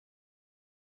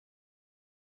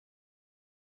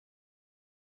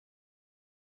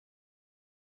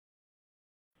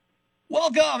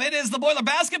Welcome. It is the Boiler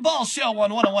Basketball Show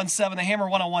on 1017 The Hammer,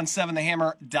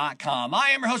 1017thehammer.com. I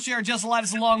am your host, Jared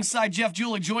Jesselaitis, alongside Jeff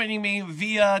Julie, joining me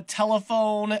via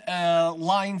telephone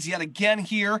lines yet again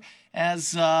here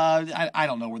as I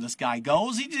don't know where this guy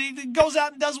goes. He goes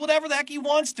out and does whatever the heck he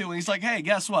wants to. And he's like, hey,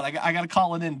 guess what? I got to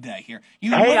call it in today here.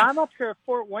 I'm up here at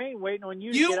Fort Wayne waiting on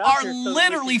you to get up here. You are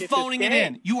literally phoning it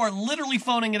in. You are literally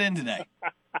phoning it in today.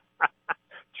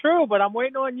 True, but I'm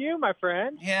waiting on you, my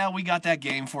friend. Yeah, we got that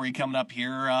game for you coming up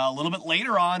here a little bit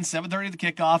later on, 7:30 the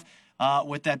kickoff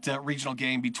with that regional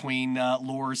game between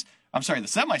the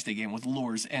semi-state game with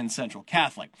Lourdes and Central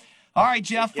Catholic. All right,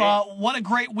 Jeff, what a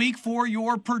great week for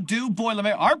your Purdue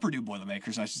Boilermakers, our Purdue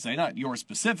Boilermakers, I should say, not yours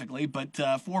specifically, but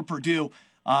for Purdue.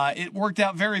 It worked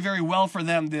out very, very well for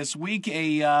them this week.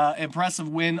 A impressive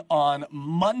win on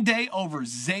Monday over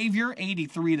Xavier,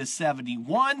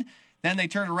 83-71. Then they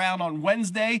turn around on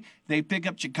Wednesday. They pick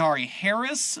up Jakari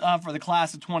Harris for the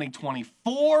class of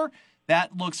 2024.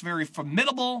 That looks very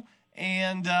formidable.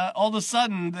 And all of a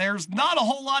sudden, there's not a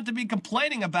whole lot to be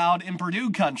complaining about in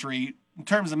Purdue country in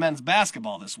terms of men's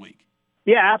basketball this week.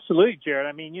 Yeah, absolutely, Jared.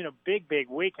 I mean, big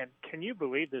week. And can you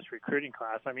believe this recruiting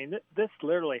class? I mean, this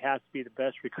literally has to be the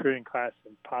best recruiting class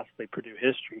in possibly Purdue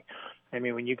history. I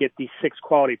mean, when you get these 6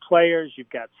 quality players,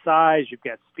 you've got size, you've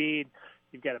got speed,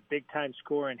 you've got a big-time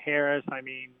scorer in Harris. I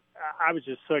mean, I was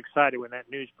just so excited when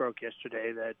that news broke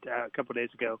yesterday, that a couple of days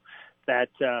ago, that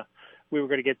we were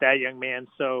going to get that young man.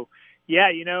 So,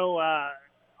 yeah,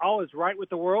 all is right with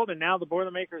the world, and now the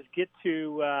Boilermakers get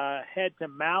to head to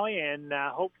Maui and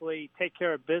hopefully take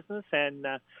care of business. And,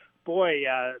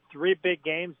 3 big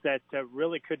games that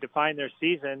really could define their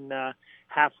season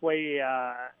halfway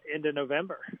into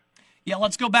November. Yeah,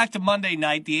 let's go back to Monday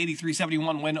night, the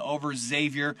 83-71 win over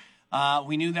Xavier.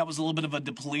 We knew that was a little bit of a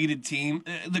depleted team.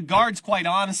 The guards, quite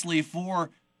honestly, for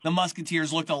the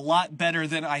Musketeers looked a lot better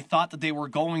than I thought that they were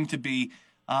going to be.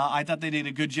 I thought they did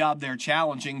a good job there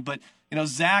challenging. But,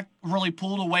 Zach really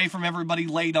pulled away from everybody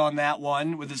late on that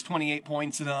one with his 28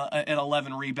 points and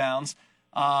 11 rebounds.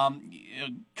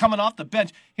 Coming off the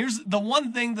bench, here's the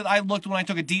one thing that I looked when I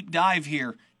took a deep dive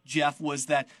here, Jeff, was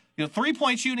that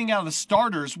 3-point shooting out of the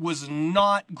starters was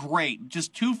not great,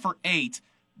 just 2 for 8.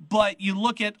 But you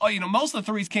look at, most of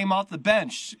the threes came off the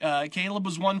bench. Caleb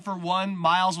was 1 for 1.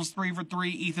 Miles was 3 for 3.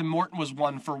 Ethan Morton was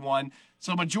 1 for 1.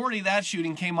 So majority of that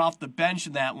shooting came off the bench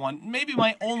in that one. Maybe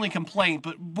my only complaint,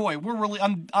 but boy,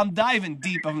 I'm diving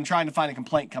deep. I'm trying to find a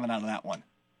complaint coming out of that one.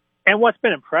 And what's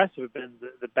been impressive has been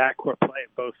the backcourt play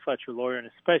of both Fletcher Lawyer and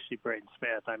especially Braden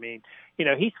Smith. I mean,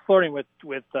 he's flirting with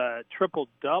triple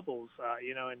doubles,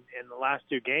 in the last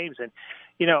 2 games. And,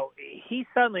 he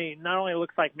suddenly not only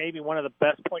looks like maybe one of the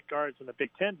best point guards in the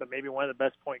Big Ten, but maybe one of the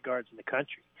best point guards in the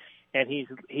country. And he's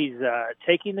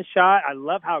taking the shot. I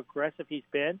love how aggressive he's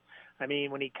been. I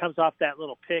mean, when he comes off that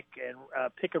little pick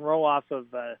and roll off of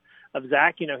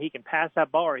Zach, he can pass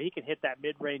that ball or he can hit that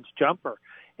mid-range jumper.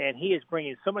 And he is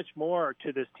bringing so much more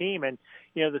to this team. And,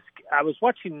 I was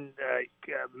watching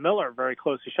Miller very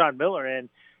closely, Sean Miller, and,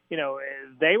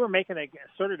 they were making a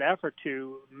concerted effort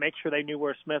to make sure they knew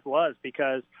where Smith was,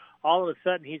 because all of a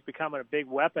sudden he's becoming a big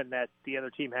weapon that the other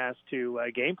team has to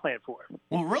game plan for.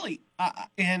 Well, really,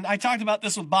 and I talked about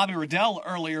this with Bobby Riddell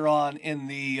earlier on in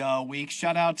the week.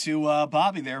 Shout out to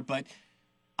Bobby there, but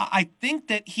I think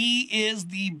that he is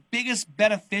the biggest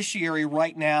beneficiary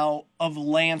right now of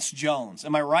Lance Jones.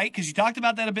 Am I right? Because you talked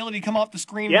about that ability to come off the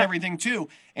screen and everything too,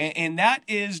 and that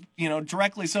is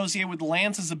directly associated with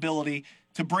Lance's ability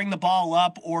to bring the ball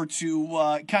up or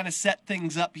to kind of set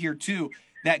things up here too.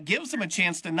 That gives him a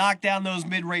chance to knock down those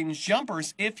mid-range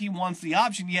jumpers if he wants the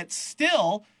option. Yet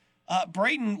still,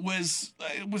 Braden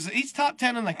he's top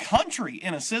 10 in the country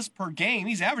in assists per game.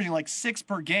 He's averaging like 6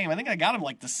 per game. I think I got him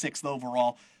like the 6th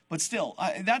overall. But still,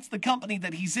 that's the company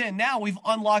that he's in. Now we've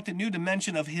unlocked a new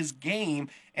dimension of his game,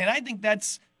 and I think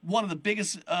that's one of the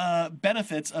biggest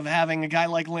benefits of having a guy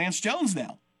like Lance Jones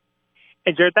now.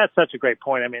 And Jared, that's such a great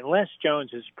point. I mean, Les Jones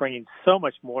is bringing so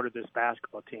much more to this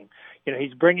basketball team.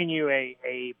 He's bringing you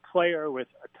a player with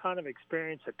a ton of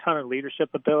experience, a ton of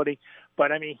leadership ability.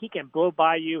 But I mean, he can blow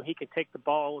by you. He can take the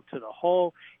ball to the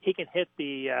hole. He can hit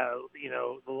the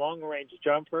long range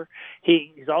jumper.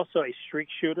 He's also a streak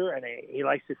shooter, and he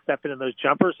likes to step into those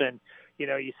jumpers. And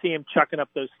you see him chucking up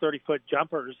those 30-foot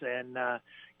jumpers, and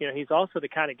he's also the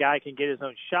kind of guy who can get his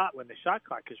own shot when the shot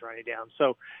clock is running down.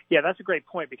 So, yeah, that's a great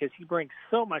point, because he brings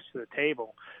so much to the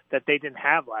table that they didn't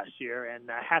have last year. And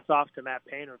hats off to Matt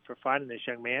Painter for finding this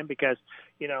young man, because,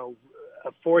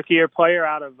 a fourth-year player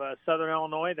out of Southern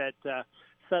Illinois that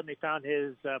suddenly found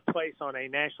his place on a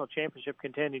national championship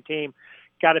contending team,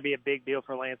 got to be a big deal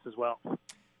for Lance as well.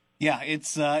 Yeah,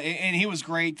 it's and he was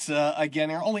great again.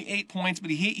 Only 8 points,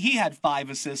 but he had 5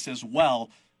 assists as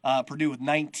well. Purdue with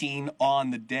 19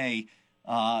 on the day.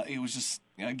 It was just,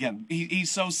 again, he's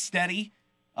so steady.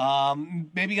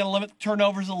 Maybe got to limit the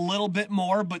turnovers a little bit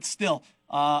more, but still,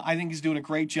 I think he's doing a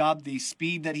great job. The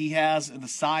speed that he has, and the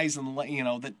size, and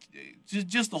that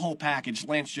just the whole package.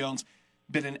 Lance Jones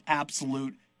been an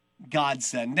absolute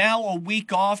godsend. Now a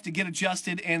week off to get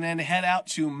adjusted, and then head out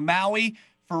to Maui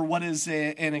for what is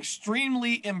an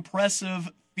extremely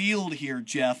impressive field here,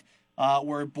 Jeff,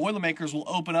 where Boilermakers will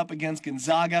open up against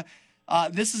Gonzaga.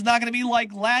 This is not going to be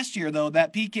like last year, though,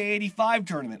 that PK85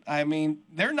 tournament. I mean,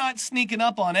 they're not sneaking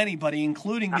up on anybody,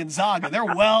 including Gonzaga. They're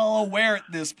well aware at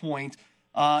this point,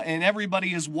 and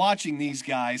everybody is watching these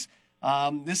guys.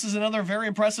 This is another very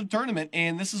impressive tournament,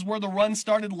 and this is where the run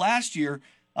started last year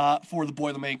for the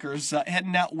Boilermakers,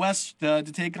 heading out west to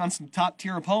take on some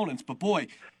top-tier opponents. But, boy,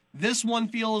 this one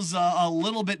feels a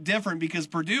little bit different because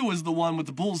Purdue is the one with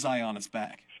the bullseye on its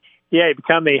back. Yeah, you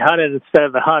become the hunted instead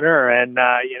of the hunter, and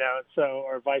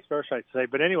or vice versa, I'd say.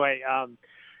 But anyway,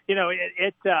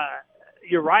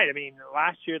 you're right. I mean,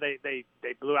 last year they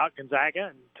blew out Gonzaga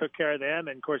and took care of them,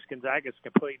 and of course Gonzaga's a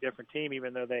completely different team,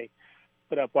 even though they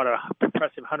put up a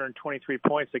impressive 123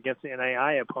 points against the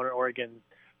NAIA opponent, Oregon.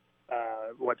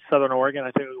 Southern Oregon,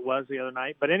 I think it was the other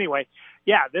night. But anyway,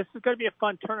 yeah, this is going to be a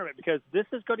fun tournament because this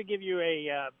is going to give you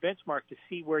a benchmark to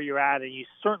see where you're at, and you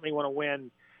certainly want to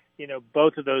win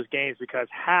both of those games, because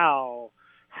how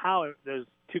those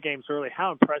 2 games early,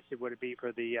 how impressive would it be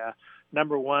for the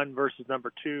number 1 versus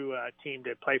number 2 team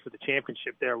to play for the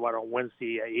championship there on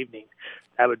Wednesday evening?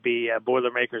 That would be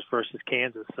Boilermakers versus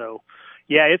Kansas. So,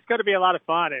 yeah, it's going to be a lot of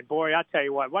fun. And, boy, I'll tell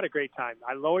you what a great time.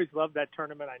 I always loved that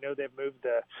tournament. I know they've moved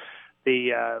the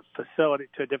facility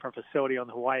to a different facility on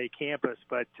the Hawaii campus,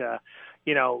 but,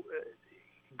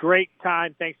 great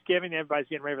time. Thanksgiving, everybody's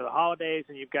getting ready for the holidays,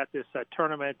 and you've got this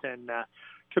tournament, and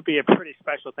could be a pretty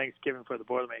special Thanksgiving for the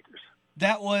Boilermakers.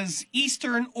 That was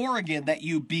Eastern Oregon that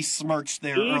you besmirched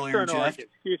there earlier, Jeff. Oregon.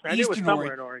 Excuse me. I knew it was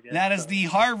somewhere in Oregon. That is the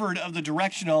Harvard of the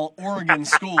directional Oregon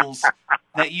schools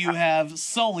that you have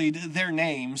sullied their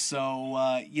names.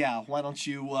 So, why don't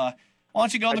you go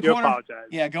in the corner? Apologize.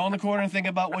 Yeah, go in the corner and think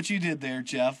about what you did there,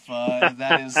 Jeff.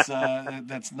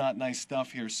 That's not nice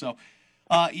stuff here. So,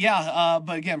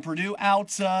 but again, Purdue out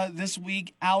this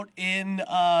week, out in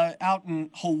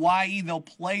Hawaii. They'll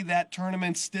play that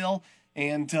tournament still,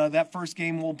 and that first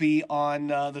game will be on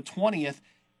the 20th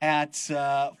at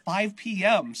 5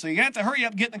 p.m. So you have to hurry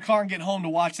up, get in the car, and get home to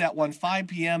watch that one. 5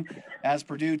 p.m. as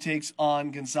Purdue takes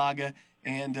on Gonzaga,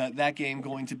 and that game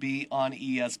going to be on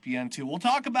ESPN2. We'll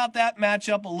talk about that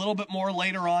matchup a little bit more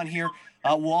later on here.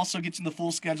 We'll also get you the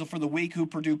full schedule for the week, who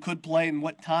Purdue could play and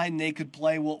what time they could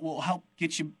play. We'll help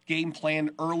get you game planned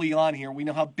early on here. We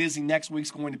know how busy next week's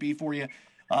going to be for you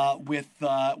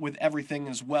with everything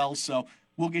as well, so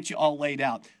we'll get you all laid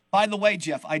out. By the way,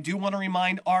 Jeff, I do want to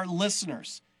remind our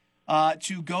listeners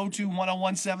to go to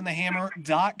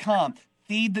 1017thehammer.com.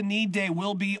 Feed the Need Day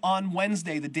will be on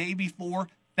Wednesday, the day before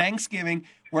Thanksgiving.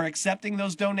 We're accepting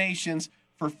those donations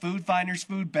for Food Finders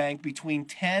Food Bank between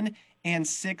 10 and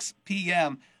 6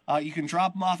 p.m. You can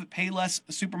drop them off at Payless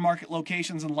supermarket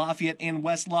locations in Lafayette and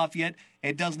West Lafayette.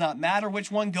 It does not matter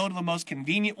which one. Go to the most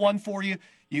convenient one for you.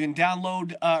 You can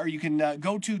download or you can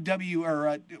go to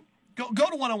Go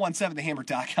to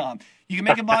 1017thehammer.com. You can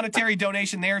make a monetary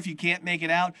donation there if you can't make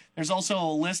it out. There's also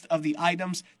a list of the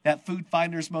items that Food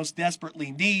Finders most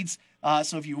desperately needs.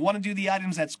 So if you want to do the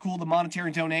items, that's cool. The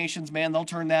monetary donations, man, they'll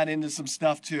turn that into some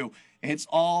stuff too. It's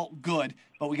all good.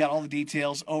 But we got all the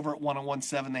details over at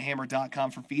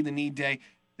 1017thehammer.com for Feed the Need Day,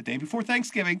 the day before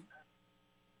Thanksgiving,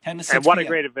 10 to 6 And what p.m. a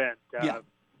great event. Yeah.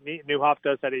 Newhoff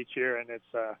does that each year, and it's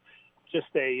just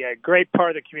a great part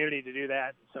of the community to do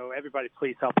that. So everybody,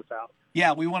 please help us out.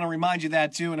 Yeah, we want to remind you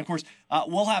that too. And of course,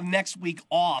 we'll have next week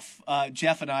off,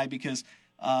 Jeff and I, because,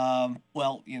 we're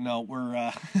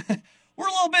we're a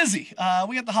little busy.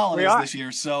 We got the holidays this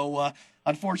year, so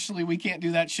unfortunately we can't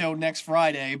do that show next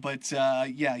Friday. But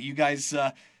you guys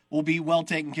will be well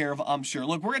taken care of, I'm sure.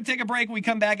 Look, we're going to take a break. When we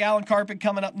come back, Alan Carpet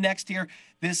coming up next here.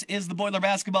 This is the Boiler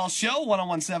Basketball Show,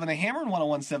 1017 The Hammer and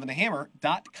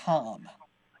 1017thehammer.com.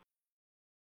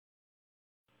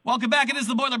 Welcome back. It is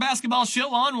the Boiler Basketball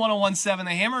Show on 1017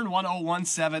 The Hammer and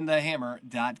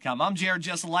 1017thehammer.com. I'm Jared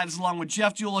Jesselaitis along with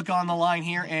Jeff Julick on the line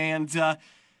here. And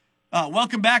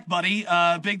welcome back, buddy.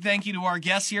 Big thank you to our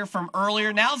guests here from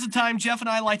earlier. Now's the time Jeff and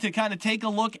I like to kind of take a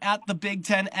look at the Big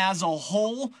Ten as a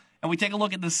whole. And we take a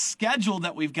look at the schedule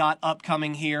that we've got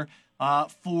upcoming here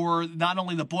for not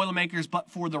only the Boilermakers,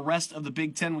 but for the rest of the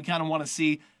Big Ten. We kind of want to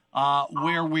see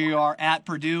where we are at.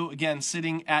 Purdue, again,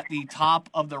 sitting at the top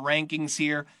of the rankings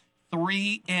here,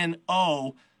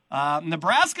 3-0.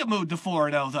 Nebraska moved to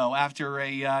 4-0, though, after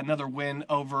another win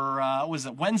over, was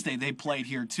it Wednesday they played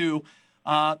here, too.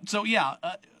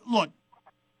 Look,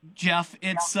 Jeff,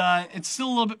 it's still a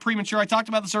little bit premature. I talked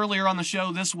about this earlier on the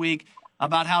show this week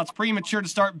about how it's premature to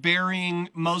start burying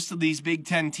most of these Big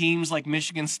Ten teams like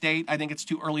Michigan State. I think it's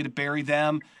too early to bury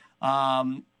them.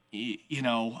 Illinois,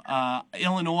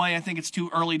 I think it's too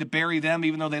early to bury them,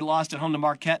 even though they lost at home to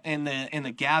Marquette in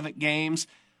the Gavitt games.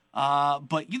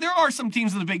 But there are some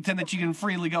teams in the Big Ten that you can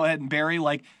freely go ahead and bury,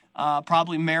 like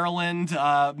probably Maryland,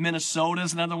 Minnesota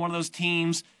is another one of those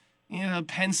teams.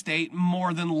 Penn State,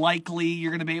 more than likely,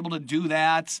 you're going to be able to do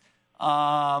that.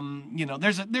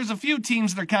 There's a few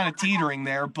teams that are kind of teetering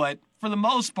there, but for the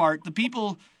most part, the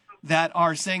people that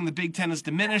are saying the Big Ten is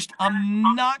diminished,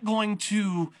 I'm not going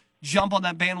to jump on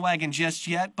that bandwagon just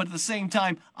yet. But at the same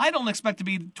time, I don't expect to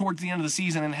be towards the end of the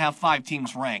season and have 5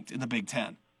 teams ranked in the Big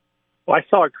Ten. Well, I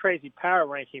saw a crazy power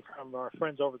ranking from our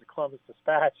friends over at the Columbus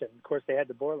Dispatch, and of course they had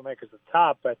the Boilermakers at the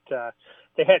top, but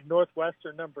they had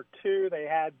Northwestern number 2. They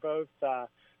had both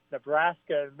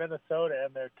Nebraska and Minnesota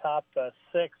in their top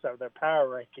 6 of their power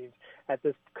rankings at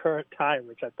this current time,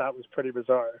 which I thought was pretty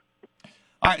bizarre.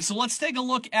 All right, so let's take a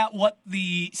look at what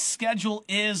the schedule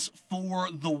is for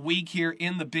the week here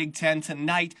in the Big Ten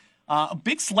tonight. A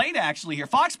big slate, actually, here.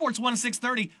 Fox Sports 1 at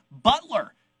 6:30,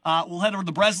 Butler. We'll head over to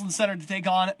the Breslin Center to take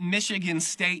on Michigan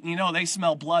State. And they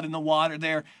smell blood in the water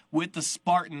there with the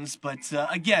Spartans. But,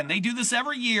 again, they do this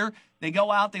every year. They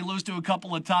go out, they lose to a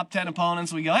couple of top 10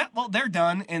 opponents. We go, they're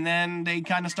done. And then they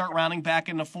kind of start rounding back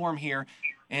into form here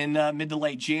in mid to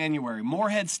late January.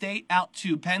 Morehead State out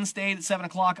to Penn State at 7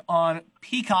 o'clock on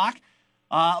Peacock.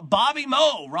 Bobby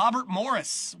Moe, Robert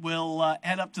Morris, will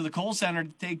head up to the Kohl Center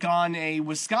to take on a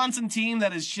Wisconsin team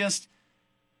that is just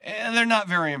they're not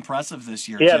very impressive this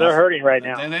year. Yeah, Jeff. They're hurting right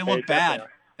now. They look bad.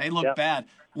 They look bad.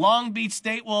 Long Beach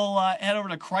State will head over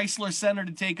to Chrysler Center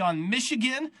to take on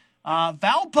Michigan.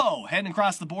 Valpo heading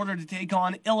across the border to take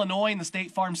on Illinois in the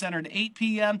State Farm Center at 8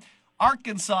 p.m.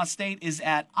 Arkansas State is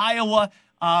at Iowa.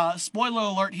 Spoiler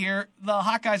alert here, the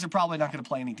Hawkeyes are probably not going to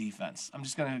play any defense. I'm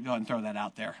just going to go ahead and throw that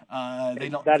out there. They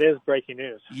don't. That is breaking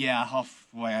news. Yeah,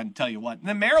 boy, I tell you what. And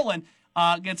then Maryland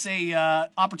gets a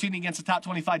opportunity against a top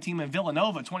 25 team in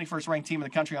Villanova, 21st ranked team in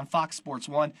the country on Fox Sports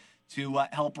 1 to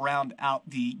help round out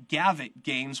the Gavitt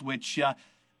games, which,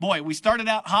 we started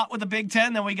out hot with the Big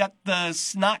Ten, then we got the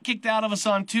snot kicked out of us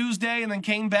on Tuesday and then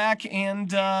came back and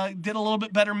did a little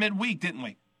bit better midweek, didn't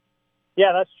we?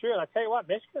 Yeah, that's true. And I tell you what,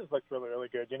 Michigan's looked really, really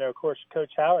good. Of course,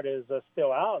 Coach Howard is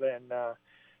still out, and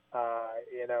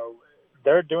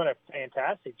they're doing a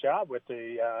fantastic job with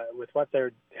what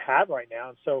they have right now.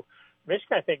 And so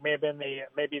Michigan, I think, may have been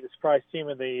maybe the surprise team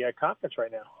of the conference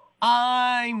right now.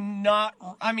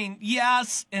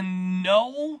 Yes and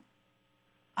no.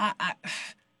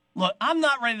 Look, I'm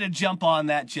not ready to jump on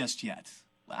that just yet.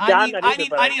 I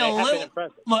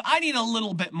need a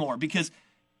little bit more because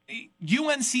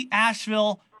UNC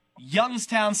Asheville,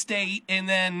 Youngstown State, and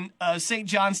then St.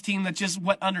 John's team that just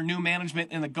went under new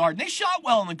management in the Garden. They shot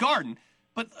well in the Garden,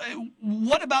 but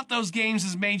what about those games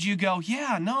has made you go,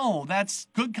 yeah, no, that's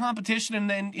good competition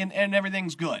and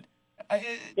everything's good?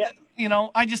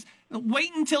 I just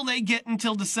wait until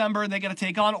December. They got to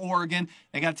take on Oregon,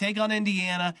 they got to take on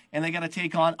Indiana, and they got to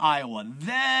take on Iowa.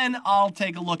 Then I'll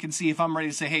take a look and see if I'm ready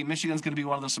to say, hey, Michigan's going to be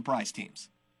one of those surprise teams.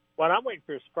 Well, I'm waiting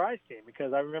for a surprise team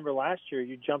because I remember last year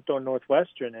you jumped on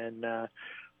Northwestern, and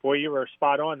you were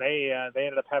spot on. They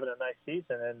ended up having a nice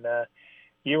season, and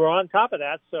you were on top of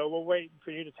that. So we'll wait for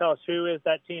you to tell us who is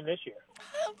that team this year.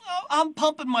 I'm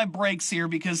pumping my brakes here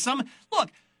because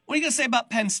what are you going to say about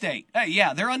Penn State? Hey,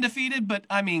 yeah, they're undefeated, but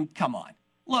come on.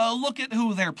 Look at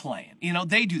who they're playing.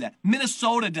 They do that.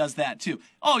 Minnesota does that too.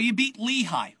 Oh, you beat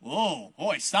Lehigh. Oh,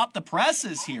 boy, stop the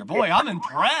presses here. Boy, I'm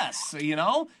impressed.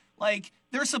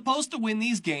 They're supposed to win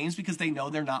these games because they know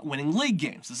they're not winning league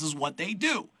games. This is what they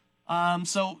do.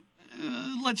 Let's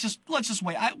just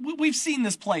wait. We've seen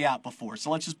this play out before, so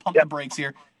let's just pump the brakes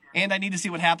here. And I need to see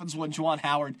what happens when Juwan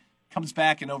Howard comes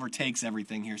back and overtakes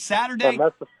everything here. Saturday.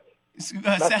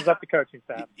 Messes up the coaching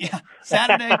staff. Yeah,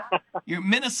 Saturday, your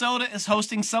Minnesota is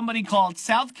hosting somebody called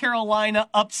South Carolina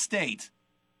Upstate.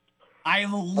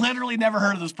 I've literally never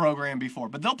heard of this program before,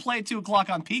 but they'll play at 2 o'clock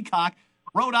on Peacock.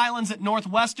 Rhode Island's at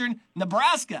Northwestern,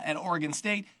 Nebraska at Oregon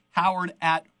State, Howard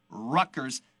at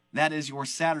Rutgers. That is your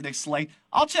Saturday slate.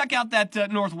 I'll check out that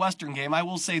Northwestern game. I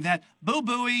will say that Boo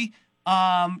Buie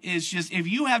is just, if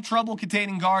you have trouble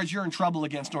containing guards, you're in trouble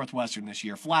against Northwestern this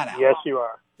year, flat out. Yes, you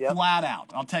are. Yep. Flat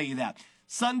out. I'll tell you that.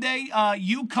 Sunday,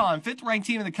 UConn, 5th-ranked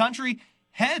team in the country,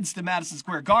 heads to Madison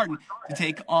Square Garden to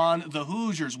take on the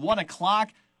Hoosiers. 1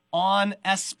 o'clock on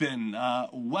ESPN.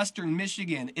 Western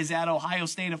Michigan is at Ohio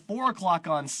State at 4 o'clock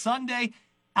on Sunday.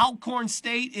 Alcorn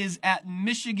State is at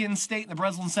Michigan State in the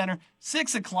Breslin Center.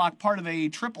 6 o'clock, part of a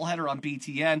triple header on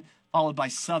BTN, followed by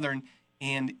Southern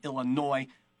and Illinois.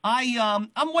 I'm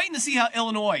waiting to see how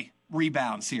Illinois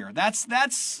rebounds here.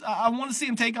 I want to see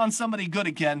them take on somebody good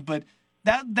again, but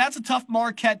that's a tough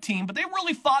Marquette team. But they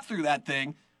really fought through that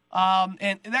thing,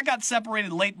 and that got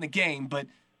separated late in the game. But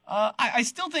I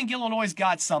still think Illinois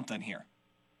got something here.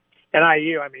 And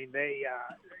IU, I mean,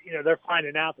 they're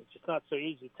finding out that it's just not so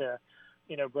easy to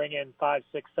bring in 5,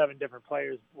 6, 7 different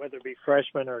players, whether it be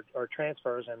freshmen or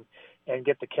transfers, and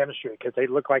get the chemistry, because they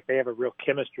look like they have a real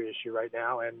chemistry issue right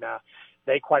now, and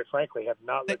they, quite frankly, have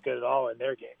not looked good at all in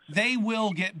their games. They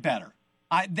will get better.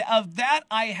 Of that,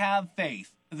 I have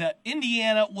faith that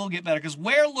Indiana will get better, because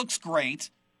Ware looks great.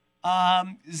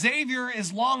 Xavier,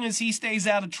 as long as he stays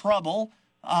out of trouble,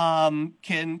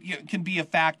 can be a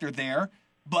factor there.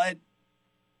 But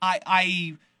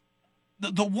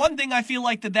the one thing I feel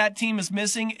like that team is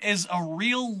missing is a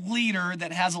real leader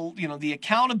that has the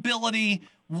accountability,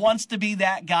 wants to be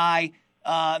that guy,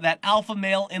 that alpha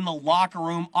male in the locker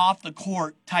room, off the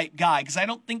court type guy, because I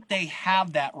don't think they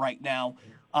have that right now.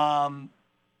 And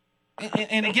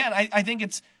again, I think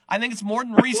it's more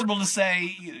than reasonable to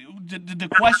say to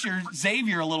question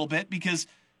Xavier a little bit, because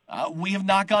we have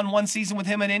not gone one season with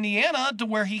him in Indiana to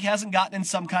where he hasn't gotten in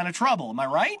some kind of trouble. Am I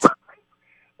right?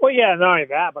 Well, yeah, not only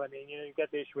that, but I mean, you've got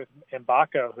the issue with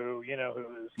Mbako, who came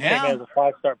as a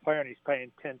 5-star player, and he's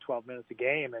playing 10, 12 minutes a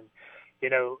game, and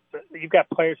you've got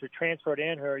players who transferred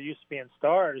in who are used to being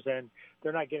stars, and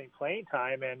they're not getting playing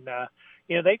time, and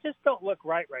they just don't look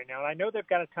right now. And I know they've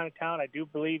got a ton of talent. I do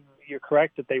believe you're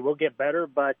correct that they will get better,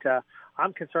 but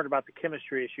I'm concerned about the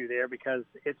chemistry issue there, because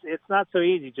it's not so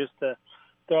easy just to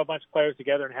throw a bunch of players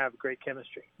together and have great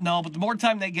chemistry. No, but the more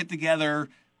time they get together,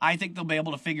 I think they'll be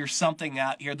able to figure something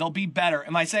out here. They'll be better.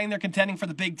 Am I saying they're contending for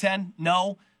the Big Ten?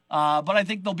 No. But I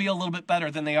think they'll be a little bit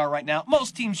better than they are right now.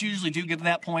 Most teams usually do get to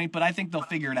that point, but I think they'll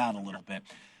figure it out a little bit.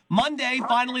 Monday,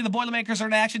 finally, the Boilermakers are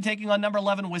in action, taking on number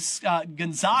 11 with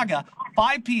Gonzaga,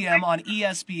 5 p.m. on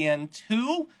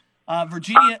ESPN2.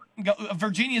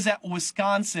 Virginia's at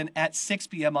Wisconsin at 6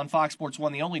 p.m. on Fox Sports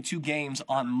 1, the only 2 games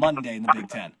on Monday in the Big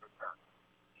Ten.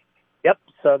 Yep,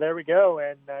 so there we go.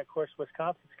 And, of course,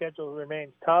 Wisconsin's schedule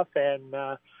remains tough, and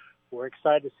we're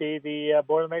excited to see the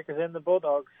Boilermakers and the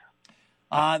Bulldogs.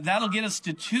 That'll get us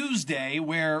to Tuesday,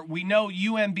 where we know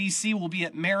UMBC will be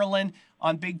at Maryland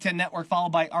on Big Ten Network,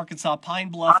 followed by Arkansas Pine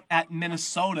Bluff at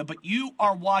Minnesota. But you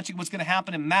are watching what's going to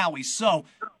happen in Maui. So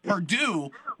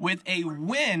Purdue, with a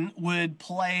win, would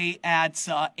play at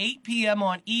 8 p.m.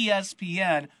 on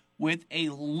ESPN. With a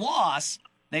loss,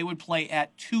 they would play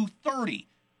at 2:30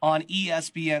 on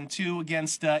ESPN2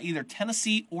 against either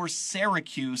Tennessee or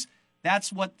Syracuse.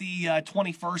 That's what the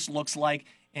 21st looks like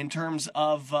in terms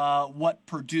of what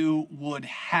Purdue would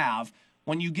have.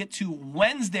 When you get to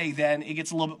Wednesday, then, it gets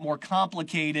a little bit more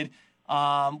complicated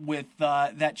with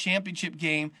that championship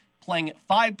game playing at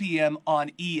 5 p.m. on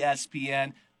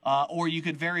ESPN. Or you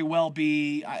could very well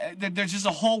be there's just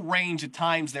a whole range of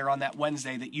times there on that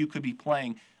Wednesday that you could be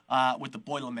playing with the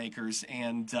Boilermakers.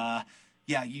 And,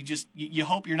 yeah, you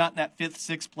hope you're not in that 5th,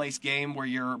 6th place game where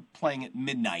you're playing at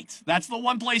midnight. That's the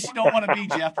one place you don't want to be,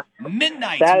 Jeff.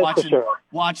 Midnight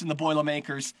watching the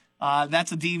Boilermakers.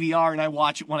 That's a DVR, and I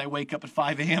watch it when I wake up at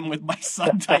 5 a.m. with my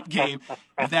son type game,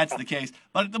 if that's the case.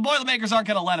 But the Boilermakers aren't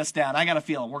going to let us down. I got a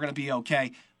feeling we're going to be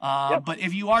okay. Yep. But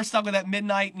if you are stuck with that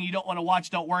midnight and you don't want to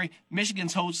watch, don't worry.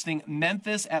 Michigan's hosting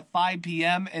Memphis at 5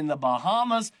 p.m. in the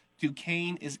Bahamas.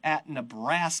 Duquesne is at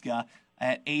Nebraska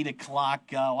at 8 o'clock.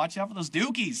 Watch out for those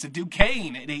Dukies.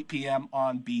 Duquesne at 8 p.m.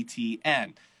 on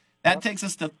BTN. That takes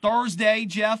us to Thursday,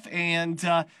 Jeff, and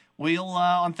we'll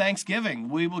on Thanksgiving,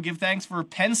 we will give thanks for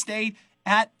Penn State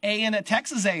at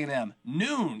Texas A&M,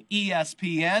 noon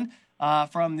ESPN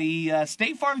from the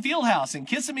State Farm Fieldhouse in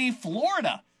Kissimmee,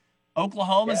 Florida.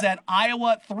 Oklahoma's at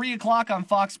Iowa at 3 o'clock on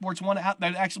Fox Sports 1. They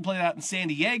actually played out in San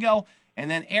Diego.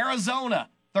 And then Arizona,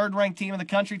 third-ranked team in the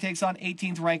country, takes on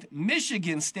 18th-ranked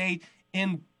Michigan State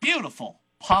in beautiful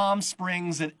Palm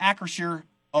Springs at Acrisure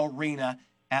Arena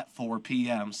at 4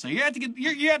 p.m. So you have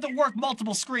to work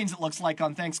multiple screens, it looks like,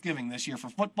 on Thanksgiving this year for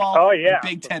football and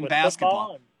Big Ten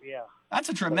basketball. That's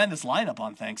a tremendous lineup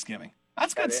on Thanksgiving.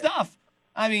 That's good stuff.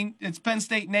 I mean, it's Penn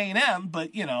State and A&M, but,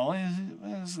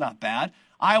 it's not bad.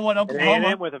 Iowa and Oklahoma.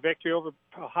 A&M with a victory over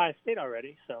Ohio State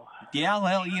already. So. Yeah,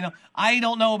 well, I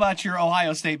don't know about your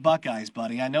Ohio State Buckeyes,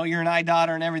 buddy. I know you're an eye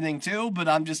daughter and everything, too, but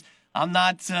I'm just I'm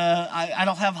not. I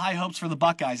don't have high hopes for the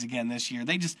Buckeyes again this year.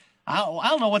 I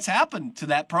don't know what's happened to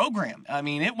that program. I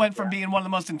mean, it went from being one of the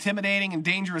most intimidating and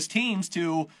dangerous teams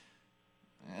to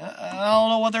I don't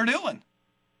know what they're doing.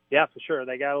 Yeah, for sure.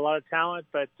 They got a lot of talent,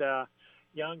 but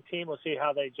young team. We'll see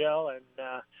how they gel.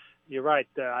 And you're right.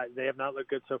 They have not looked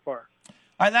good so far.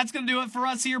 All right, that's going to do it for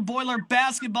us here, Boiler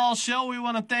Basketball Show. We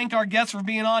want to thank our guests for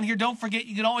being on here. Don't forget,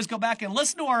 you can always go back and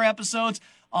listen to our episodes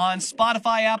on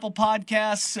Spotify, Apple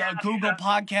Podcasts, Google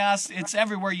Podcasts. It's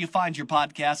everywhere you find your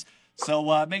podcasts.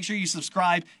 So make sure you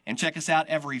subscribe and check us out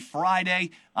every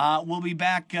Friday. We'll be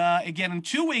back again in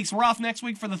 2 weeks. We're off next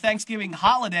week for the Thanksgiving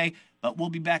holiday, but we'll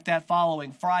be back that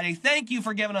following Friday. Thank you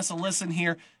for giving us a listen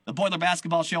here. The Boiler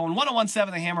Basketball Show on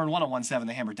 1017 The Hammer and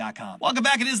 1017thehammer.com. Welcome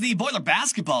back. It is the Boiler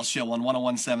Basketball Show on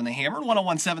 1017 The Hammer and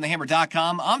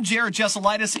 1017thehammer.com. I'm Jared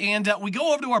Jesselaitis, and we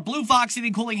go over to our Blue Fox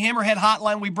Heating Cooling Hammerhead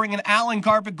hotline. We bring in Alan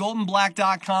Carpet,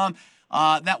 goldenblack.com.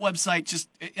 That website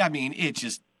it's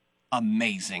just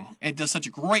amazing. It does such a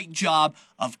great job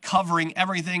of covering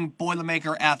everything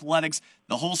Boilermaker athletics.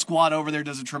 The whole squad over there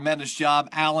does a tremendous job.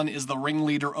 Alan is the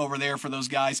ringleader over there for those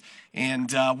guys,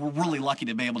 and we're really lucky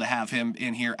to be able to have him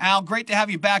in here. Al, great to have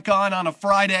you back on a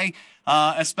Friday,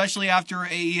 especially after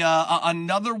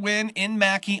another win in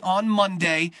Mackey on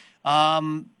Monday.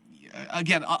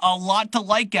 Again, a lot to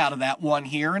like out of that one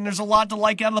here, and there's a lot to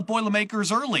like out of the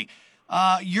Boilermakers early.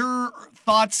 Your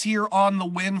thoughts here on the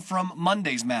win from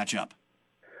Monday's matchup?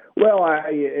 Well,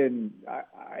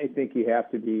 I think you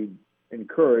have to be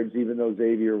encouraged, even though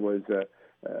Xavier was,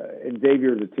 and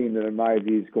Xavier is a team that, in my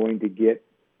view, is going to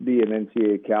be an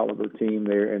NCAA caliber team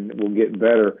there, and will get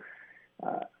better.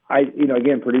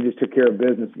 Again, Purdue just took care of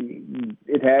business.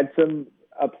 It had some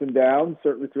ups and downs,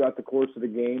 certainly throughout the course of the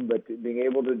game, but being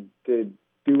able to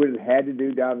do what it had to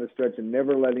do down the stretch and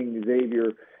never letting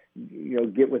Xavier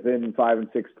get within 5 and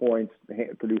 6 points.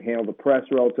 Purdue handled the press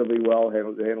relatively well,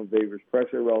 handled Xavier's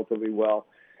pressure relatively well.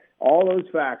 All those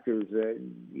factors,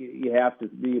 you have to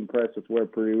be impressed with where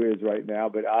Purdue is right now,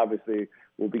 but obviously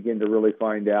we'll begin to really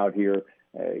find out here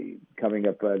coming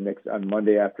up on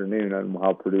Monday afternoon on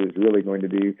how Purdue is really going to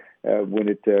do when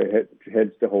it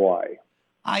heads to Hawaii.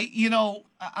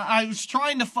 I was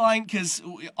trying to find, because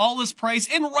all this praise,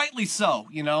 and rightly so,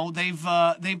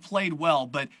 they've played well,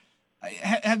 but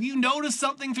have you noticed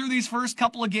something through these first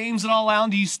couple of games at all, Alan?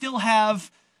 Do you still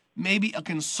have maybe a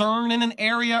concern in an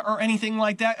area or anything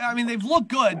like that? I mean, they've looked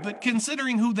good, but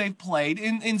considering who they've played,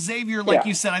 and Xavier, like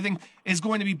you said, I think is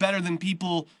going to be better than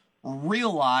people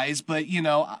realize. But,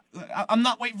 I'm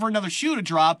not waiting for another shoe to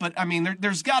drop, but, I mean,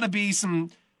 there's got to be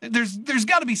there's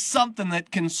got to be something that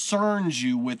concerns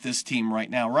you with this team right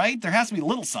now, right? There has to be a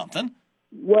little something.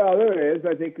 Well, there is.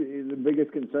 I think the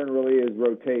biggest concern really is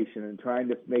rotation and trying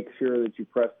to make sure that you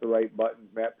press the right buttons.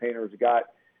 Matt Painter's got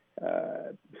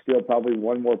still probably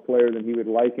one more player than he would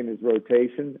like in his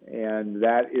rotation, and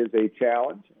that is a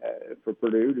challenge for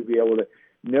Purdue to be able to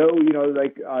know,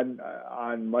 like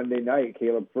on Monday night,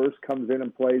 Caleb First comes in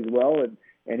and plays well,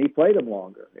 and he played him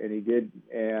longer, and he did.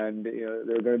 And,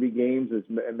 there are going to be games, as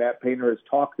Matt Painter has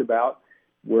talked about,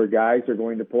 where guys are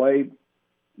going to play,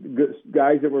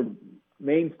 guys that were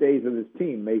mainstays of his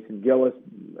team. Mason Gillis,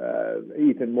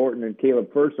 Ethan Morton, and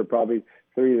Caleb First are probably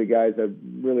three of the guys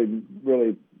I'm really,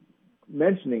 really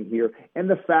mentioning here. And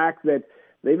the fact that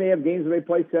they may have games where they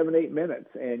play 7-8 minutes,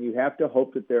 and you have to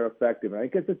hope that they're effective. And I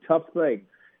think it's a tough thing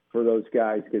for those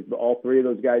guys because all three of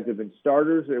those guys have been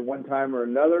starters at one time or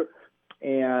another.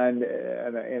 And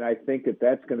I think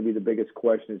that's going to be the biggest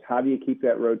question is how do you keep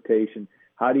that rotation?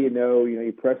 How do you know,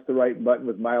 you press the right button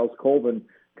with Miles Colvin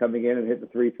coming in and hit the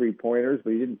 3-3-pointers,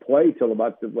 but he didn't play till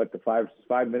about the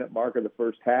 5-minute mark of the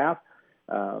first half.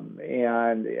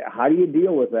 And how do you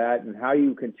deal with that, and how do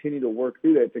you continue to work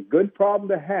through that? It's a good problem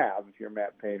to have if you're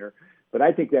Matt Painter, but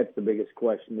I think that's the biggest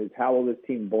question is how will this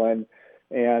team blend?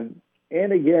 And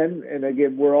again,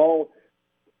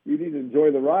 you need to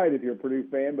enjoy the ride if you're a Purdue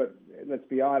fan, but let's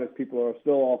be honest, people are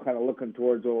still all kind of looking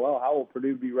towards, how will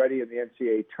Purdue be ready in the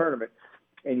NCAA tournament?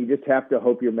 And you just have to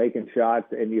hope you're making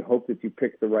shots, and you hope that you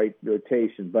pick the right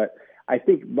rotation. But I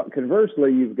think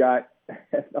conversely, you've got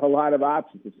a lot of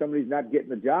options. If somebody's not getting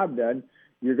the job done,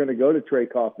 you're going to go to Trey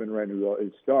Kaufman-Renn,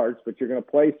 who starts, but you're going to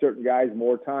play certain guys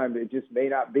more time. It just may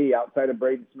not be outside of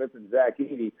Braden Smith and Zach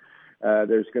Edey.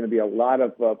 There's going to be a lot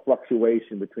of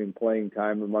fluctuation between playing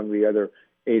time among the other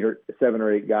 7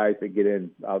 or 8 guys that get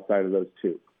in outside of those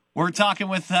two. We're talking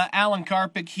with Alan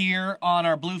Karpik here on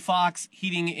our Blue Fox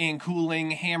Heating and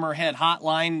Cooling Hammerhead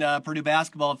Hotline. Purdue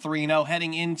basketball 3-0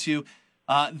 heading into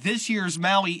this year's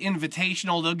Maui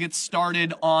Invitational. They'll get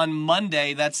started on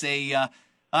Monday. That's a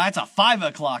It's a 5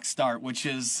 o'clock start, which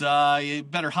is you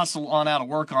better hustle on out of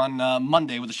work on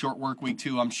Monday with a short work week,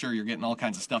 too. I'm sure you're getting all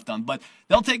kinds of stuff done. But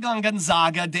they'll take on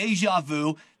Gonzaga, deja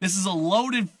vu. This is a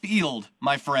loaded field,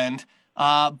 my friend.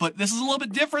 But this is a little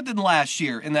bit different than last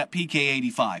year in that PK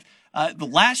 85. The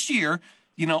last year,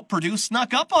 Purdue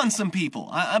snuck up on some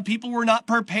people. People were not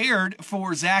prepared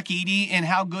for Zach Edey and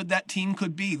how good that team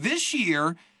could be. This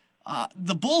year,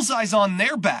 the bullseye's on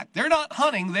their back. They're not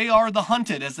hunting. They are the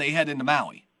hunted as they head into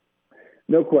Maui.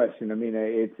 No question. I mean,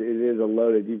 it is a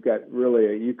loaded. You've got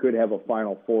you could have a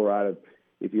Final Four out of,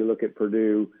 if you look at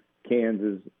Purdue,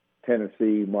 Kansas,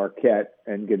 Tennessee, Marquette,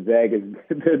 and Gonzaga's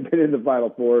been in the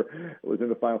Final Four. Was in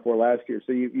the Final Four last year.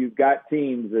 So you've got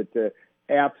teams that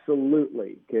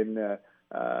absolutely can,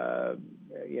 are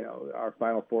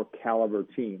Final Four caliber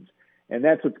teams. And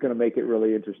that's what's going to make it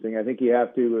really interesting. I think you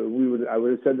have to. I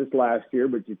would have said this last year,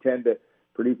 but you tend to.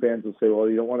 Purdue fans will say, "Well,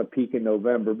 you don't want to peak in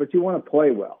November, but you want to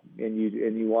play well, and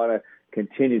you want to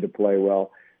continue to play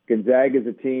well." Gonzaga is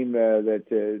a team that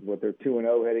they're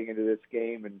 2-0 heading into this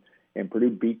game, and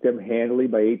Purdue beat them handily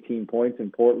by 18 points in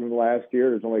Portland last year.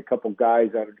 There's only a couple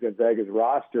guys on Gonzaga's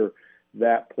roster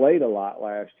that played a lot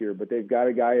last year, but they've got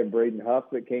a guy in Braden Huff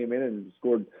that came in and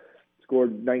scored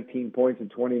 19 points in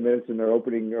 20 minutes in their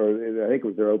opening, or I think it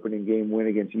was their opening game win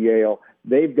against Yale.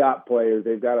 They've got players.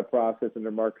 They've got a process in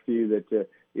their Mark Few that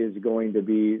is going to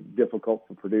be difficult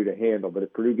for Purdue to handle. But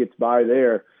if Purdue gets by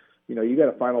there, you got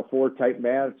a Final Four type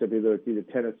matchup, either it's either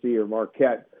Tennessee or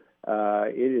Marquette.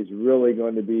 It is really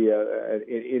going to be an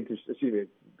interesting. Excuse me, it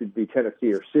could be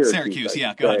Tennessee or Syracuse. Syracuse,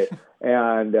 yeah, go ahead.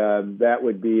 And that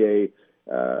would be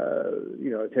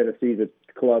Tennessee's a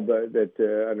club that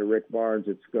under Rick Barnes,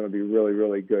 it's going to be really,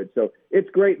 really good. So it's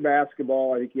great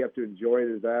basketball. I think you have to enjoy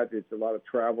it as that. It's a lot of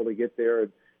travel to get there,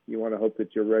 and you want to hope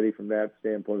that you're ready from that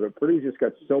standpoint. But Purdue's just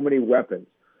got so many weapons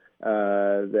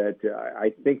that I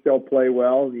think they'll play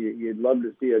well. You'd love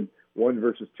to see a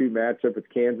 1-versus-2 matchup with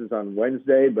Kansas on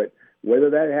Wednesday, but whether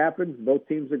that happens, both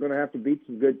teams are going to have to beat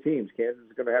some good teams. Kansas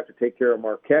is going to have to take care of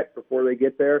Marquette before they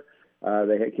get there.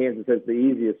 Kansas has the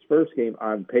easiest first game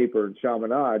on paper in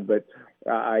Chaminade, but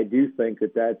I do think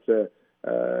that is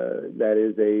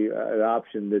an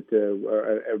option a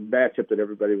matchup that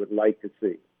everybody would like to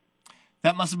see.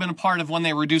 That must have been a part of when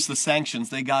they reduced the sanctions.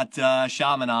 They got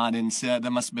Chaminade, and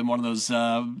that must have been one of those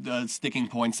sticking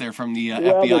points there from the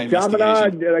FBI investigation.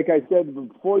 Chaminade, like I said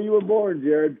before you were born,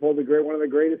 Jared, pulled one of the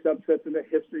greatest upsets in the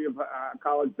history of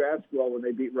college basketball when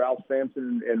they beat Ralph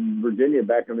Sampson and Virginia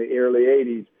back in the early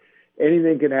 '80s.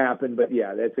 Anything can happen, but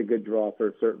yeah, that's a good draw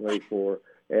certainly for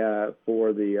the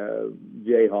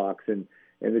Jayhawks, and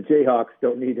the Jayhawks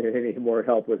don't need any more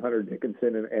help with Hunter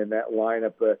Dickinson and that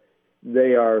lineup.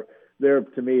 They're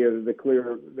to me the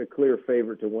clear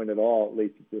favorite to win it all, at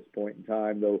least at this point in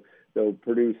time. Though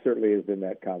Purdue certainly is in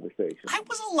that conversation. I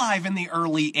was alive in the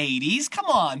early '80s. Come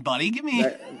on, buddy, give me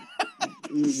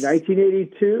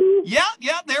 1982. Yeah,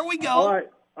 there we go.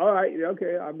 All right.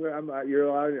 Okay. I'm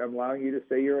allowing you to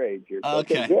say your age here.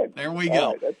 Okay. Good. There we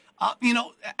go. Right,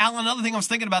 Alan, another thing I was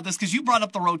thinking about this, because you brought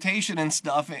up the rotation and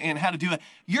stuff and how to do it.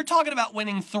 You're talking about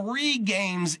winning 3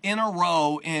 games in a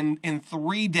row in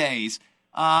 3 days.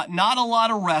 Not a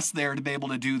lot of rest there to be able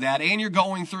to do that. And you're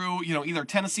going through, either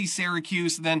Tennessee,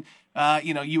 Syracuse, then,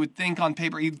 you would think on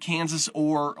paper either Kansas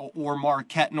or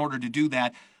Marquette in order to do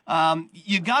that.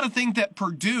 You got to think that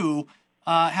Purdue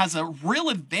has a real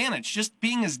advantage just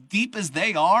being as deep as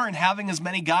they are and having as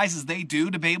many guys as they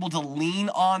do to be able to lean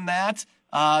on that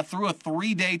through a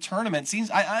 3-day tournament.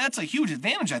 That's a huge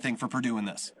advantage, I think, for Purdue in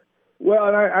this. Well,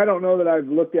 and I don't know that I've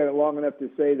looked at it long enough to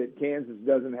say that Kansas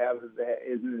isn't as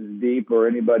deep or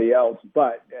anybody else,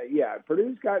 but yeah,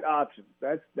 Purdue's got options.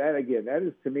 That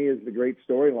is to me is the great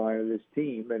storyline of this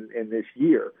team and this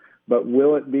year. But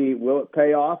will it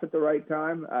pay off at the right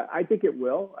time? I think it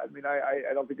will. I mean,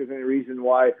 I don't think there's any reason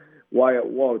why it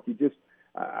won't. You just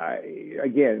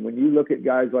again, when you look at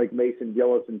guys like Mason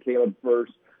Gillis and Caleb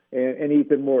Furst and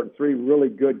Ethan Morton, 3 really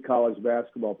good college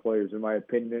basketball players in my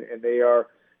opinion, and they are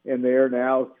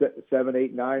now 7,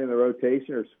 8, 9 in the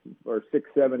rotation, or 6,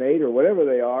 7, 8, or whatever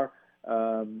they are.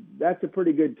 That's a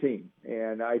pretty good team,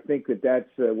 and I think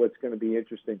that's what's going to be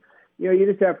interesting. You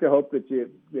just have to hope that you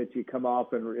come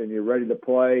off and you're ready to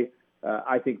play.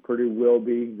 I think Purdue will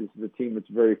be. This is a team that's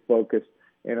very focused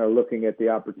and are looking at the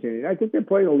opportunity. And I think they're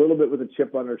playing a little bit with a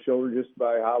chip on their shoulder just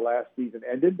by how last season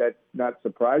ended. That's not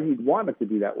surprising. You'd want it to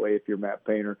be that way if you're Matt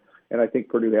Painter, and I think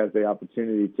Purdue has the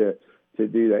opportunity to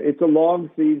do that. It's a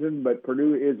long season, but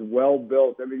Purdue is well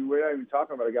built. I mean, we're not even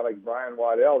talking about a guy like Brian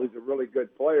Waddell, who's a really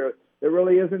good player. that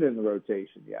really isn't in the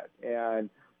rotation yet. And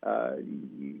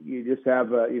you just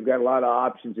have you've got a lot of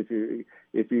options if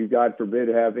you God forbid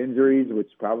have injuries, which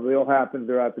probably will happen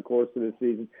throughout the course of the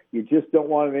season. You just don't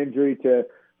want an injury to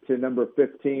number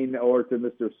 15 or to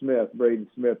Mr. Smith, Braden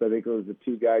Smith. I think those are the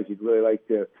two guys you'd really like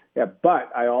to have.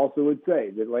 But I also would say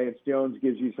that Lance Jones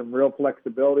gives you some real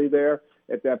flexibility there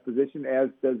at that position, as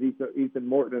does Ethan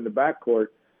Morton in the backcourt,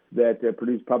 that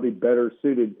Purdue's probably better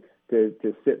suited to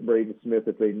sit Braden Smith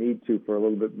if they need to for a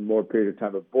little bit more period of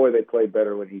time. But boy, they play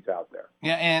better when he's out there.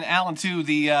 Yeah, and Allen too.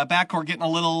 The backcourt getting a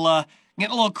little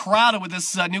crowded with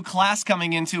this new class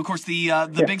coming into. Of course,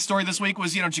 the big story this week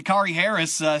was Jakari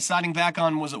Harris signing back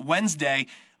on, was it Wednesday?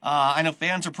 I know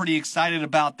fans are pretty excited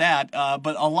about that,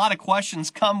 but a lot of questions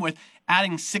come with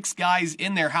adding 6 guys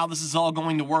in there, how this is all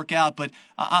going to work out. But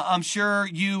I'm sure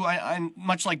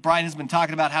much like Brian has been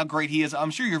talking about how great he is,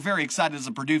 I'm sure you're very excited as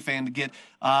a Purdue fan to get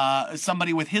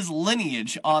somebody with his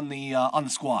lineage on the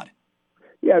squad.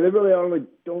 Yeah, there really are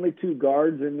only 2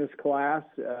 guards in this class,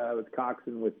 with Cox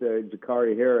and with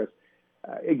Jakari Harris.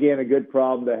 Again, a good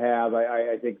problem to have.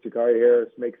 I think Jakari Harris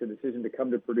makes a decision to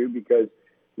come to Purdue because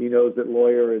he knows that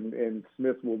Lawyer and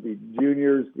Smith will be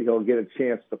juniors. He'll get a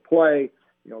chance to play.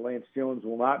 Lance Jones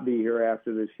will not be here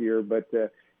after this year, but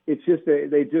it's just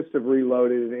they just have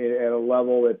reloaded at a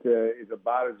level that is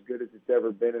about as good as it's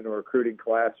ever been in a recruiting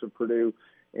class for Purdue,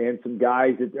 and some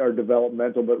guys that are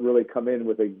developmental but really come in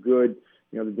with a good,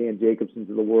 the Dan Jacobsons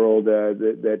of the world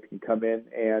that can come in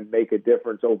and make a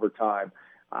difference over time.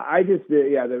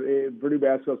 The Purdue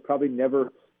basketball has probably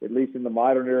never, at least in the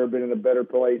modern era, been in a better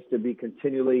place to be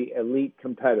continually elite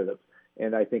competitive.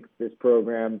 And I think this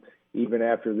program, even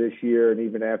after this year and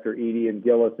even after Edey and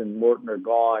Gillis and Morton are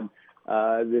gone,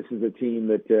 this is a team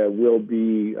that will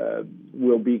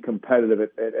be competitive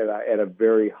at a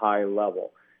very high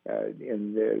level.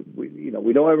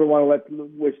 We don't ever want to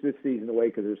wish this season away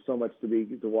because there's so much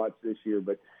to watch this year,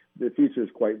 but the future is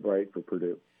quite bright for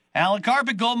Purdue. Alan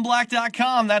Carpet,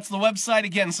 goldenblack.com. That's the website.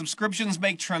 Again, subscriptions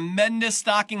make tremendous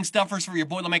stocking stuffers for your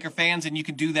Boilermaker fans, and you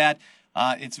can do that.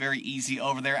 It's very easy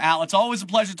over there. Al, it's always a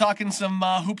pleasure talking some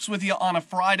hoops with you on a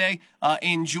Friday.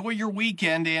 Enjoy your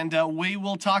weekend, and we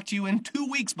will talk to you in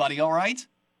 2 weeks, buddy, all right?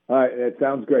 All right, that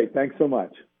sounds great. Thanks so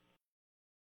much.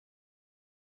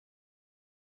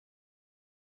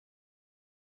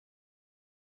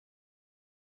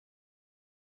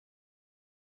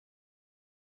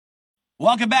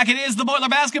 Welcome back. It is the Boiler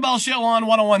Basketball Show on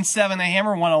 1017 The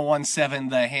Hammer,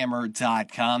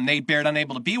 1017thehammer.com. Nate Baird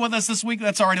unable to be with us this week.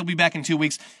 That's all right. He'll be back in 2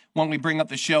 weeks when we bring up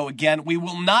the show again. We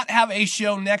will not have a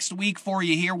show next week for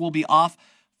you here. We'll be off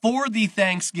for the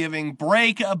Thanksgiving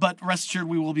break, but rest assured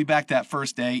we will be back that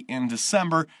first day in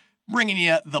December, bringing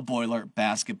you the Boiler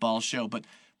Basketball Show. But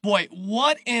boy,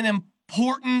 what an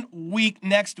important week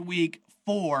next week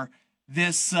for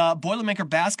this Boilermaker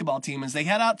basketball team as they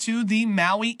head out to the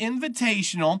Maui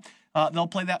Invitational. They'll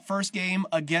play that first game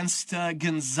against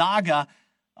Gonzaga.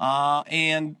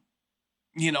 And,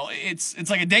 it's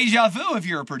like a deja vu if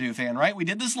you're a Purdue fan, right? We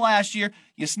did this last year.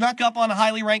 You snuck up on a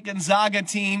highly ranked Gonzaga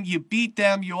team. You beat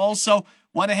them. You also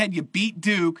went ahead. You beat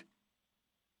Duke.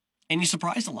 And you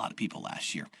surprised a lot of people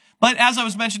last year. But as I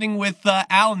was mentioning with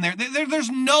Alan there's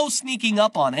no sneaking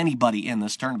up on anybody in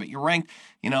this tournament. You're ranked,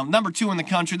 number 2 in the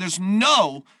country. There's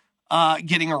no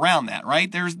getting around that,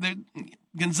 right?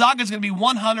 Gonzaga's going to be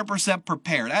 100%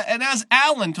 prepared. And as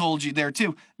Alan told you there,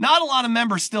 too, not a lot of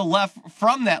members still left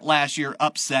from that last year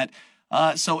upset.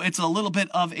 So it's a little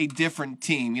bit of a different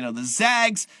team. The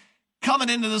Zags coming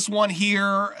into this one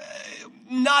here,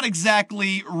 not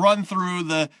exactly run through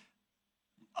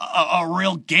a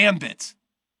real gambit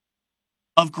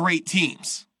of great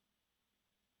teams.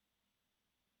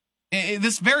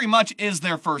 This very much is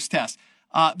their first test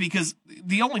because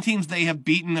the only teams they have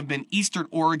beaten have been Eastern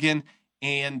Oregon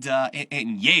and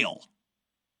Yale,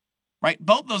 right?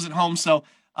 Both those at home, so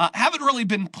haven't really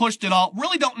been pushed at all.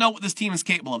 Really don't know what this team is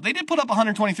capable of. They did put up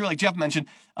 123, like Jeff mentioned,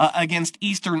 against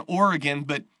Eastern Oregon,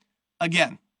 but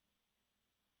again,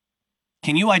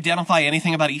 can you identify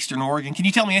anything about Eastern Oregon? Can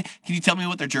you tell me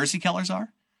what their jersey colors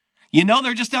are?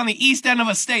 They're just down the east end of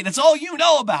a state. That's all you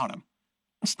know about them.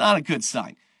 It's not a good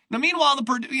sign. Now, meanwhile,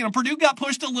 Purdue got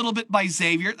pushed a little bit by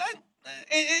Xavier.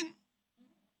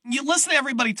 You listen to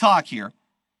everybody talk here.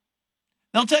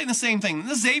 They'll tell you the same thing.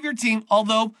 The Xavier team,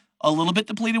 although a little bit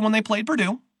depleted when they played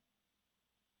Purdue,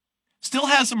 still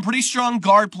has some pretty strong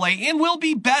guard play and will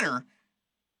be better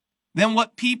than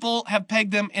what people have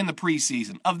pegged them in the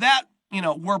preseason. Of that,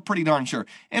 we're pretty darn sure.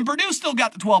 And Purdue still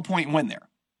got the 12-point win there.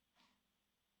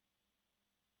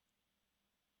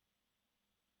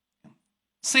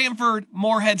 Samford,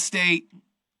 Morehead State,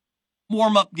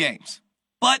 warm-up games.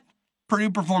 But Purdue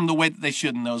performed the way that they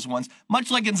should in those ones, much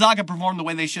like Gonzaga performed the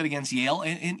way they should against Yale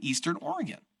in Eastern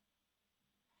Oregon.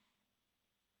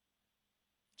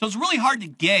 So it's really hard to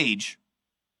gauge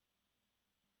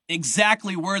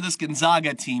exactly where this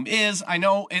Gonzaga team is. I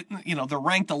know they're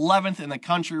ranked 11th in the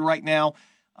country right now.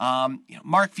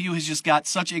 Mark Few has just got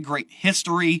such a great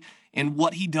history in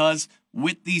what he does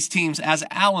with these teams. As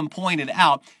Alan pointed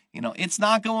out, it's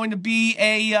not going to be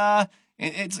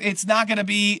it's not going to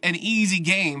be an easy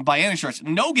game by any stretch.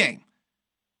 No game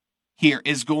here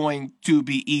is going to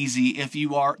be easy if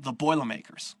you are the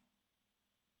Boilermakers.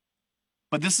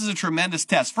 But this is a tremendous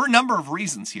test for a number of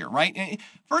reasons here, right?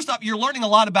 First off, you're learning a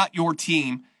lot about your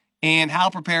team and how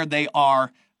prepared they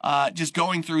are just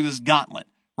going through this gauntlet,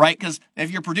 right? Because if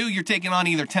you're Purdue, you're taking on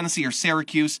either Tennessee or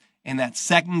Syracuse in that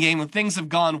second game. When things have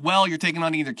gone well, you're taking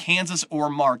on either Kansas or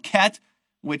Marquette,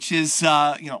 which is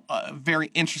a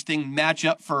very interesting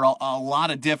matchup for a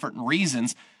lot of different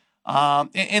reasons.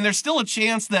 And there's still a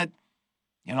chance that,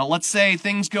 let's say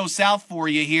things go south for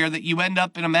you here, that you end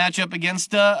up in a matchup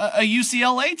against a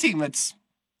UCLA team that's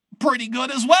pretty good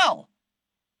as well.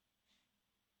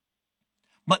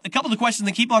 But a couple of the questions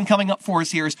that keep on coming up for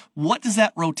us here is, what does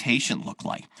that rotation look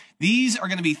like? These are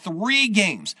going to be 3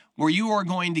 games where you are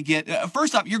going to get,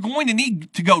 first off, you're going to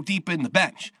need to go deep in the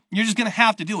bench. You're just going to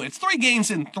have to do it. It's 3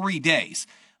 games in 3 days.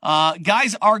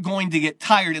 Guys are going to get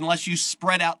tired unless you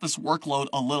spread out this workload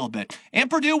a little bit. And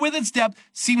Purdue, with its depth,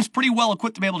 seems pretty well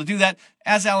equipped to be able to do that.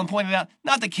 As Alan pointed out,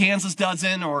 not that Kansas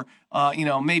doesn't, or,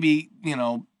 maybe,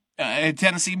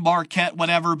 Tennessee, Marquette,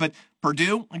 whatever, but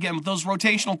Purdue, again, with those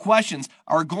rotational questions,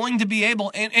 are going to be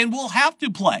able, and will have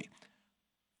to play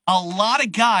a lot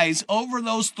of guys over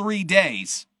those 3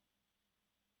 days.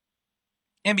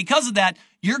 And because of that,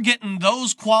 you're getting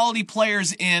those quality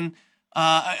players in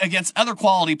against other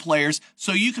quality players,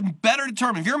 so you can better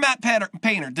determine, if you're Matt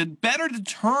Painter, to better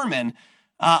determine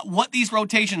what these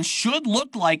rotations should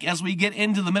look like as we get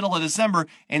into the middle of December,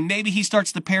 and maybe he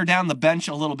starts to pare down the bench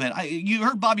a little bit. You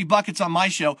heard Bobby Buckets on my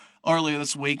show earlier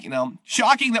this week.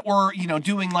 Shocking that we're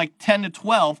doing like 10 to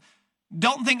 12.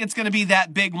 Don't think it's going to be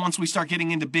that big once we start getting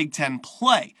into Big Ten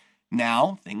play.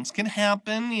 Now, things can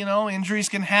happen, injuries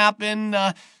can happen,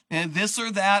 this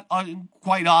or that,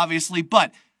 quite obviously.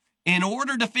 But in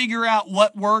order to figure out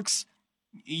what works,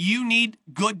 you need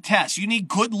good tests. You need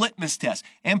good litmus tests.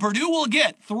 And Purdue will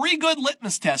get 3 good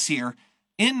litmus tests here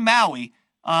in Maui.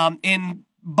 And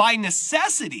by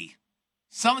necessity,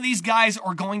 some of these guys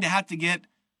are going to have to get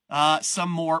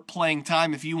some more playing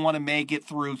time if you want to make it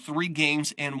through 3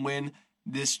 games and win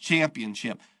this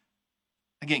championship.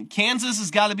 Again, Kansas has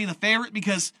got to be the favorite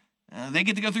because they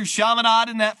get to go through Chaminade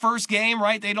in that first game,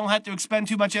 right? They don't have to expend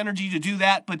too much energy to do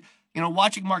that. But,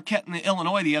 watching Marquette in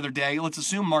Illinois the other day, let's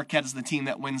assume Marquette is the team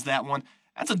that wins that one.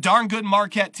 That's a darn good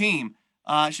Marquette team.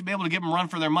 Should be able to give them a run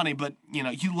for their money. But,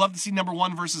 you love to see number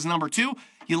 1 versus number 2.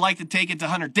 You like to take it to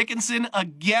Hunter Dickinson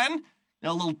again.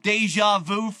 A little deja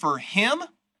vu for him.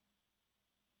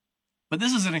 But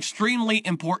this is an extremely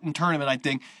important tournament, I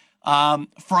think,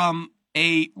 from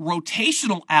a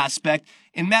rotational aspect,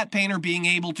 and Matt Painter being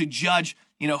able to judge,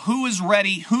 who is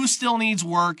ready, who still needs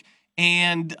work,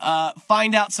 and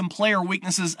find out some player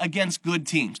weaknesses against good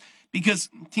teams. Because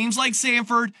teams like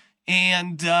Samford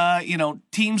and,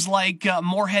 teams like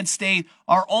Morehead State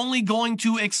are only going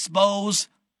to expose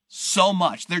so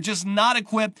much. They're just not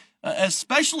equipped,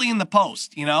 especially in the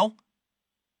post,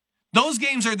 Those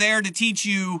games are there to teach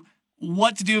you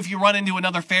what to do if you run into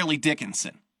another Fairleigh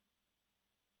Dickinson.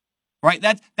 Right?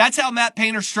 That's how Matt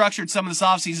Painter structured some of this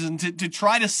offseason, to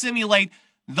try to simulate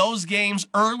those games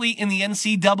early in the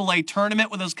NCAA tournament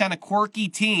with those kind of quirky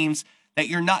teams that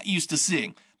you're not used to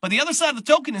seeing. But the other side of the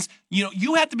token is,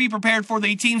 you have to be prepared for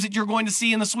the teams that you're going to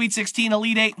see in the Sweet 16,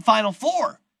 Elite 8, and Final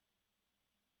 4.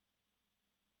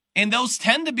 And those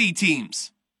tend to be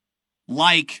teams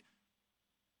like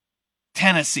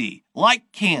Tennessee,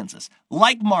 like Kansas,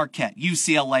 like Marquette,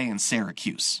 UCLA, and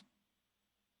Syracuse.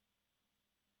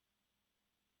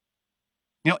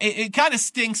 It kind of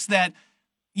stinks that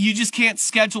you just can't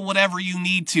schedule whatever you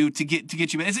need to get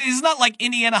you. It's not like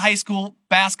Indiana high school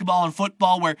basketball and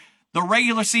football where the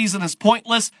regular season is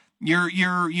pointless.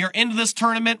 You're into this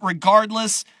tournament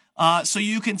regardless, so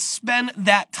you can spend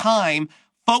that time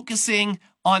focusing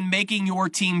on making your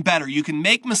team better. You can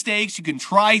make mistakes, you can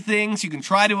try things, you can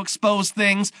try to expose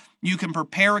things, you can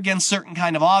prepare against certain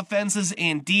kind of offenses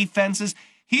and defenses.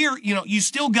 Here, you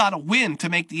still got to win to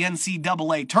make the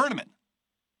NCAA tournament.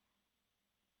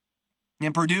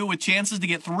 And Purdue with chances to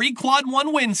get 3 quad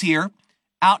 1 wins here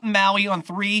out in Maui on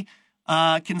 3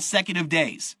 consecutive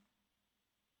days.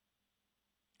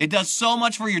 It does so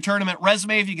much for your tournament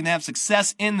resume if you can have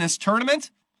success in this tournament.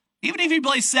 Even if you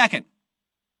play second,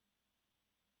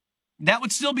 that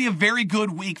would still be a very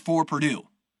good week for Purdue.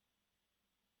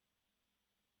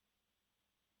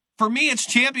 For me, it's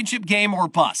championship game or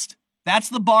bust. That's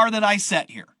the bar that I set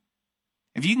here.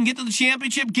 If you can get to the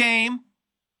championship game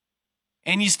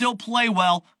and you still play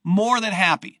well, more than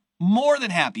happy. More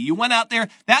than happy. You went out there.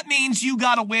 That means you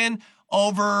got to win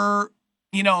over,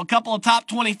 a couple of top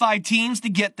 25 teams to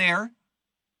get there.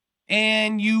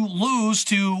 And you lose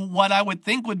to what I would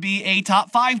think would be a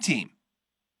top 5 team.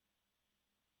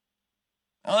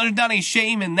 Well, there's not any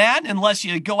shame in that unless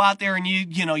you go out there and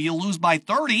you lose by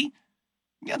 30.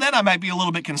 Yeah, then I might be a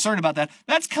little bit concerned about that.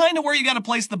 That's kind of where you got to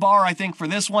place the bar, I think, for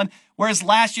this one. Whereas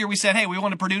last year we said, hey, we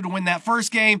wanted Purdue to win that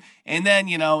first game, and then,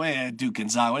 Duke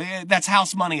Gonzaga. That's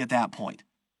house money at that point.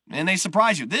 And they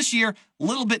surprise you. This year, a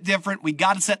little bit different. We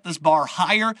got to set this bar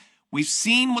higher. We've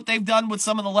seen what they've done with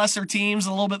some of the lesser teams,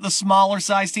 a little bit the smaller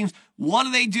size teams. What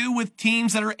do they do with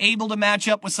teams that are able to match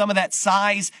up with some of that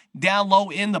size down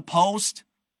low in the post?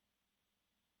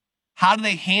 How do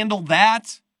they handle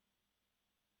that?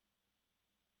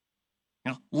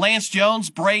 Lance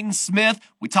Jones, Braden Smith.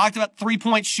 We talked about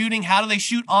 3-point shooting. How do they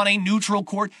shoot on a neutral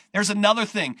court? There's another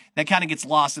thing that kind of gets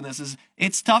lost in this is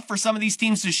it's tough for some of these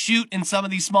teams to shoot in some of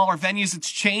these smaller venues.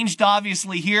 It's changed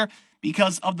obviously here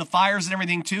because of the fires and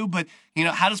everything too. But,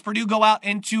 how does Purdue go out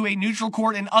into a neutral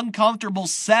court, an uncomfortable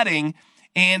setting?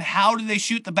 And how do they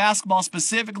shoot the basketball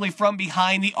specifically from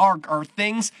behind the arc are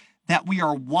things that we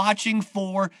are watching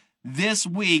for this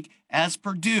week as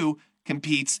Purdue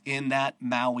competes in that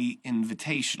Maui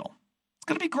Invitational. It's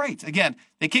going to be great. Again,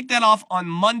 they kick that off on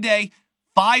Monday,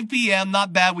 5 p.m.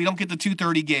 Not bad. We don't get the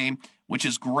 2:30 game, which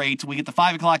is great. We get the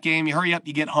 5 o'clock game. You hurry up,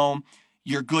 you get home.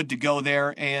 You're good to go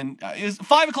there. And is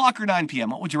 5 o'clock or 9 p.m.?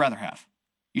 What would you rather have?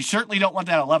 You certainly don't want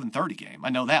that 11:30 game.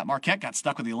 I know that. Marquette got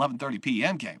stuck with the 11:30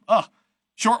 p.m. game.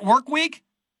 Short work week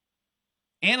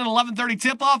and an 11:30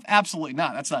 tip-off? Absolutely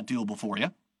not. That's not doable for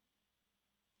you.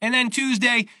 And then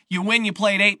Tuesday, you win, you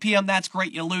play at 8 p.m. That's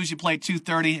great. You lose, you play at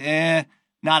 2:30.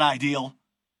 Not ideal.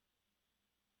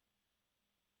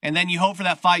 And then you hope for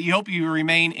that fight. You hope you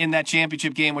remain in that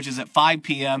championship game, which is at 5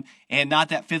 p.m., and not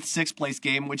that 5th, 6th place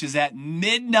game, which is at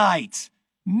midnight.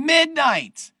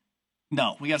 Midnight.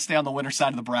 No, we got to stay on the winner side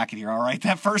of the bracket here, all right?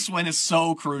 That first win is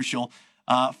so crucial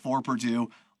for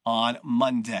Purdue on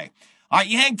Monday. All right,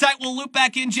 you hang tight. We'll loop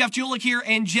back in. Jeff Julich here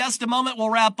in just a moment. We'll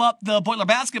wrap up the Boiler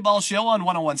Basketball Show on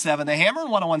 101.7 The Hammer and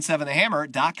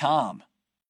 101.7thehammer.com.